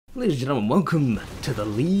Ladies and gentlemen, welcome to the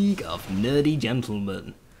League of Nerdy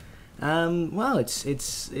Gentlemen. Well,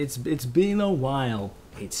 it's been a while.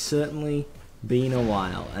 It's certainly been a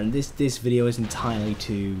while, and this video is entirely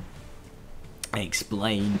to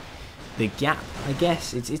explain the gap. I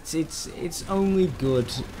guess it's only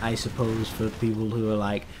good, I suppose, for people who are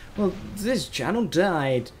like, well, this channel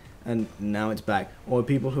died and now it's back, or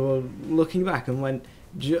people who are looking back and went,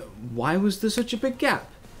 why was there such a big gap?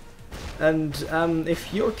 And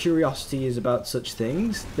if your curiosity is about such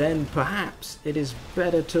things, then perhaps it is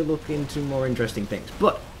better to look into more interesting things.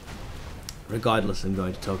 But regardless, I'm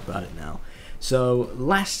going to talk about it now. So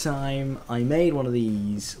last time I made one of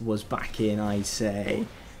these was back in, I'd say,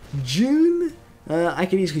 June? I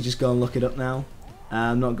can easily just go and look it up now.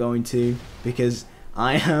 I'm not going to, because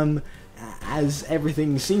I am, as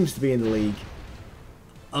everything seems to be in the league,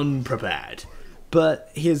 unprepared.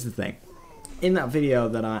 But here's the thing. In that video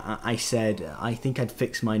that I said I think I'd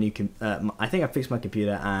fix my new I think I fixed my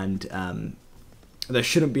computer and there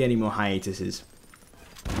shouldn't be any more hiatuses,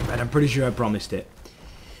 and I'm pretty sure I promised it.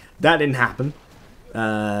 That didn't happen.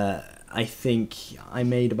 I think I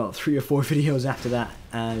made about 3 or 4 videos after that,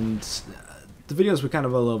 and the videos were kind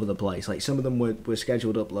of all over the place. Like, some of them were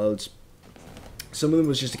scheduled uploads, some of them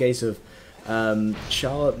was just a case of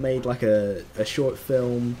Charlotte made like a short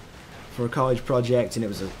film for a college project, and it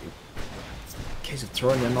was a case of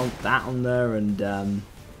throwing that on there, and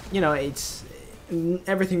you know, it's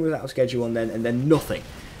everything was out of schedule, and then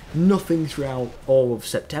nothing throughout all of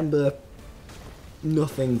September,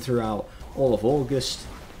 nothing throughout all of August.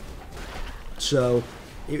 So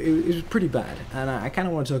it was pretty bad, and I kind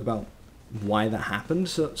of want to talk about why that happened.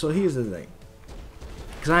 So here's the thing,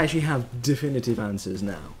 because I actually have definitive answers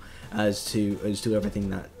now as to everything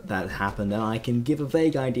that happened, and I can give a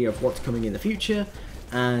vague idea of what's coming in the future.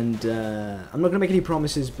 And I'm not going to make any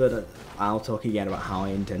promises, but I'll talk again about how I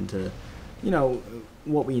intend to, you know,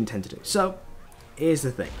 what we intend to do. So, here's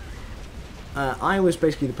the thing. I was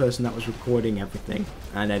basically the person that was recording everything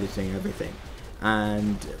and editing everything,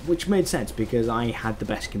 and which made sense because I had the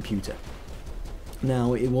best computer.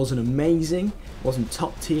 Now, it wasn't amazing, it wasn't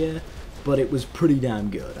top tier, but it was pretty damn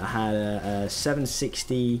good. I had a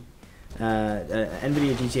 760,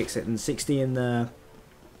 NVIDIA GTX 760 in there.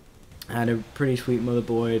 I had a pretty sweet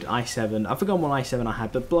motherboard, i7. I've forgotten what i7 I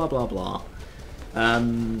had, but blah blah blah.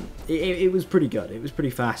 It was pretty good. It was pretty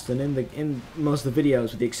fast, and in most of the videos,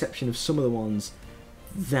 with the exception of some of the ones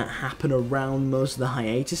that happen around most of the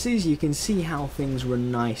hiatuses, you can see how things were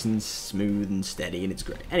nice and smooth and steady, and it's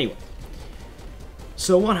great. Anyway,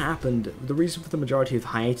 so what happened? The reason for the majority of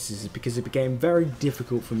hiatuses is because it became very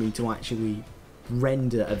difficult for me to actually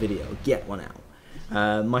render a video, get one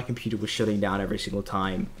out. My computer was shutting down every single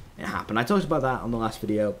time it happened. I talked about that on the last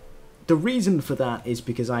video. The reason for that is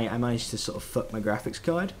because I managed to sort of fuck my graphics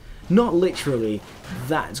card. Not literally,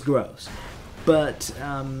 that's gross. But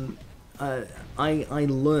I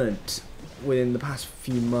learnt within the past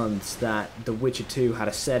few months that The Witcher 2 had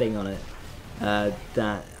a setting on it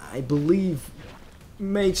that I believe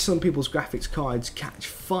made some people's graphics cards catch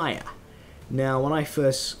fire. Now, when I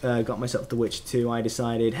first got myself The Witcher 2, I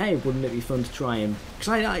decided, hey, wouldn't it be fun to try him?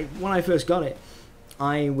 Because when I first got it,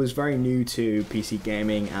 I was very new to PC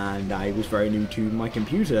gaming, and I was very new to my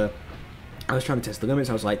computer. I was trying to test the limits.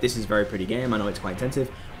 I was like, this is a very pretty game, I know it's quite intensive.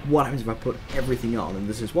 What happens if I put everything on? And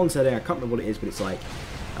there's this one setting, I can't remember what it is, but it's like,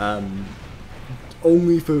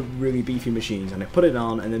 only for really beefy machines. And I put it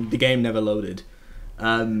on, and then the game never loaded.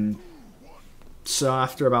 So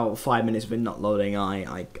after about 5 minutes of it not loading,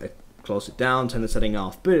 I closed it down, turned the setting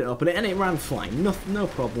off, boot it up, and it ran fine, no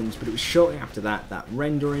problems. But it was shortly after that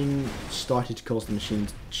rendering started to cause the machine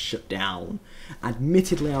to shut down.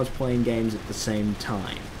 Admittedly, I was playing games at the same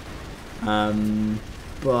time,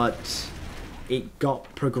 but it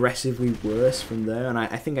got progressively worse from there, and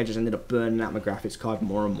I think I just ended up burning out my graphics card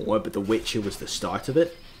more and more, but The Witcher was the start of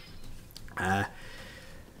it.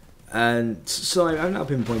 And so I've now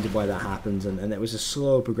pinpointed why that happens, and it was a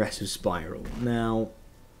slow progressive spiral. Now,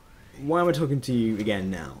 why am I talking to you again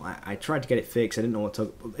now? I tried to get it fixed. I didn't know what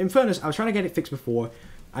to... In fairness, I was trying to get it fixed before.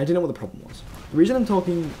 I didn't know what the problem was. The reason I'm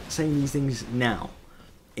saying these things now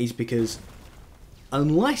is because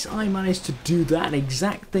unless I manage to do that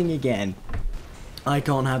exact thing again, I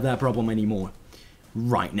can't have that problem anymore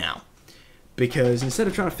right now. Because instead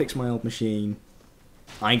of trying to fix my old machine,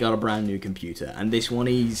 I got a brand new computer, and this one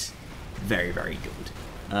is very, very good.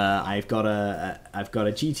 I've got a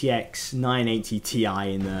GTX 980 Ti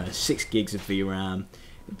in there, 6 gigs of VRAM.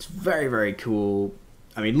 It's very, very cool.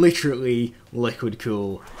 I mean, literally liquid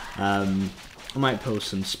cool. I might post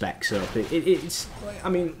some specs up. It's, I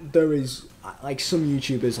mean, there is, like, some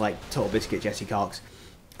YouTubers like Total Biscuit, Jesse Cox,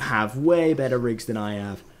 have way better rigs than I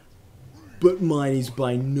have, but mine is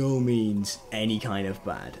by no means any kind of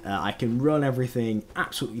bad. I can run everything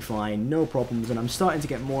absolutely fine, no problems, and I'm starting to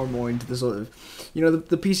get more and more into the sort of, you know,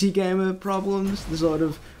 the PC gamer problems, the sort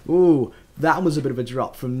of, ooh, that was a bit of a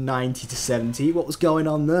drop from 90 to 70, what was going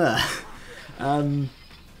on there?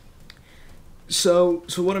 So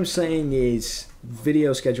what I'm saying is,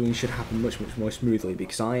 video scheduling should happen much more smoothly,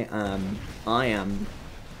 because I am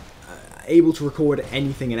able to record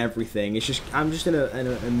anything and everything. It's just I'm just in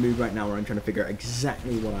a mood right now where I'm trying to figure out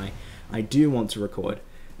exactly what I do want to record.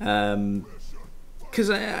 Because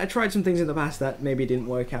I tried some things in the past that maybe didn't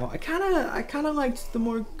work out. I kind of liked the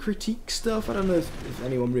more critique stuff. I don't know if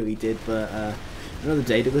anyone really did, but another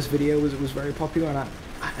Daedalus video was very popular, and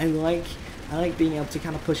I like being able to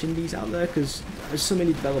kind of push indies out there, because so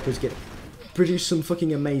many developers produce some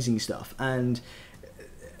fucking amazing stuff, and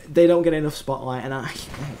they don't get enough spotlight. And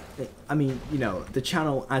I mean, you know, the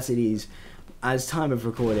channel as it is, as time of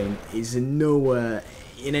recording, is nowhere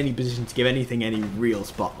in any position to give anything any real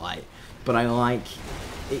spotlight. But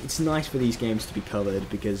it's nice for these games to be covered,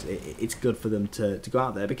 because it's good for them to go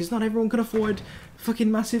out there, because not everyone can afford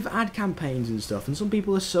fucking massive ad campaigns and stuff, and some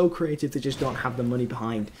people are so creative they just don't have the money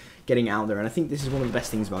behind getting out there. And I think this is one of the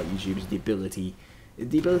best things about YouTube, is the ability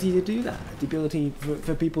to do that, the ability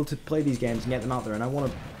for people to play these games and get them out there. And I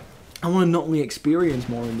want to not only experience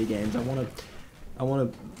more indie games, I want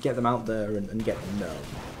to get them out there and get them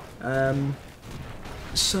known.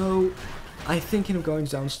 So I'm thinking of going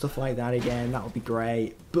down stuff like that again. That would be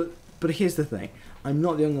great. But here's the thing, I'm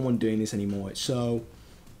not the only one doing this anymore. So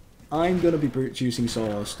I'm going to be producing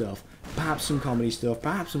solo stuff, perhaps some comedy stuff,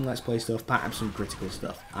 perhaps some Let's Play stuff, perhaps some critical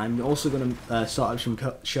stuff. I'm also going to start up some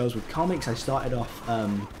shows with comics. I started off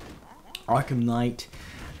Arkham Knight.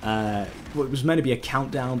 Well, it was meant to be a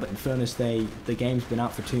countdown, but in fairness, the game's been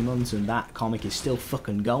out for 2 months, and that comic is still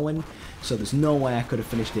fucking going. So there's no way I could have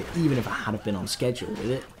finished it, even if I had been on schedule with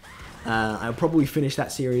it. I'll probably finish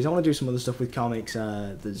that series. I want to do some other stuff with comics.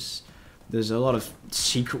 There's a lot of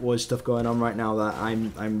Secret Wars stuff going on right now that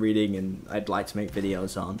I'm reading, and I'd like to make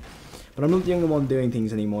videos on. But I'm not the only one doing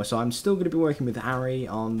things anymore, so I'm still going to be working with Harry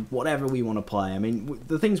on whatever we want to play. I mean,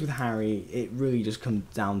 the things with Harry, it really just comes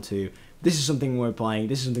down to, this is something we're playing,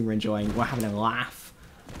 this is something we're enjoying, we're having a laugh,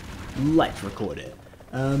 let's record it.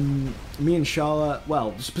 Me and Charlotte,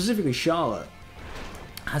 well, specifically Charlotte,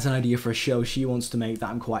 has an idea for a show she wants to make that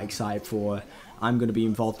I'm quite excited for. I'm going to be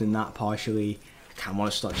involved in that partially. I kind of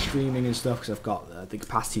want to start streaming and stuff, because I've got the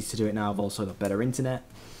capacities to do it now. I've also got better internet.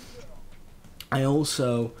 I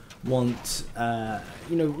also want,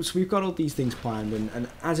 you know, so we've got all these things planned, and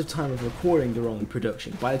as of time of recording, they're all in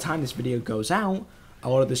production. By the time this video goes out, a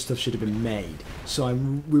lot of this stuff should have been made. So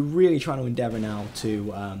we're really trying to endeavour now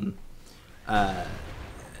to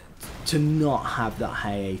not have that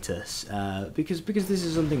hiatus, because this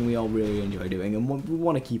is something we all really enjoy doing, and we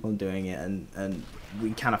want to keep on doing it, and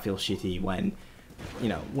we kind of feel shitty when, you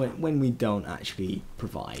know, when we don't actually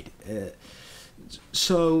provide.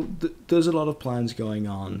 So there's a lot of plans going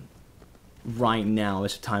on right now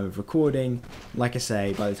as a time of recording. Like I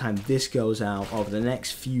say, by the time this goes out over the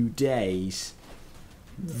next few days,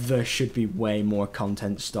 there should be way more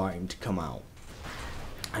content starting to come out,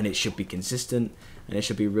 and it should be consistent, and it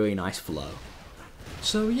should be a really nice flow.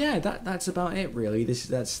 So yeah, that's about it really.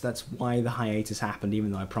 That's why the hiatus happened,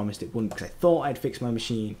 even though I promised it wouldn't, because I thought I'd fix my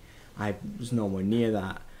machine. I was nowhere near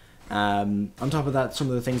that. On top of that, some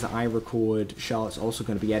of the things that I record, Charlotte's also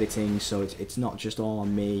going to be editing, so it's not just all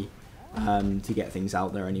on me to get things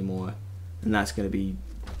out there anymore, and that's going to be,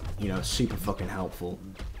 you know, super fucking helpful.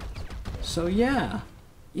 So yeah.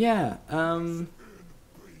 I'll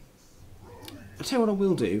tell you what I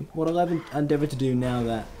will do, what I'll endeavour to do now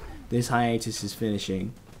that this hiatus is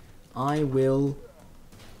finishing. I will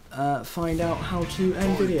find out how to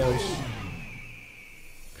end videos,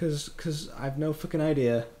 because I've no fucking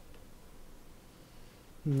idea.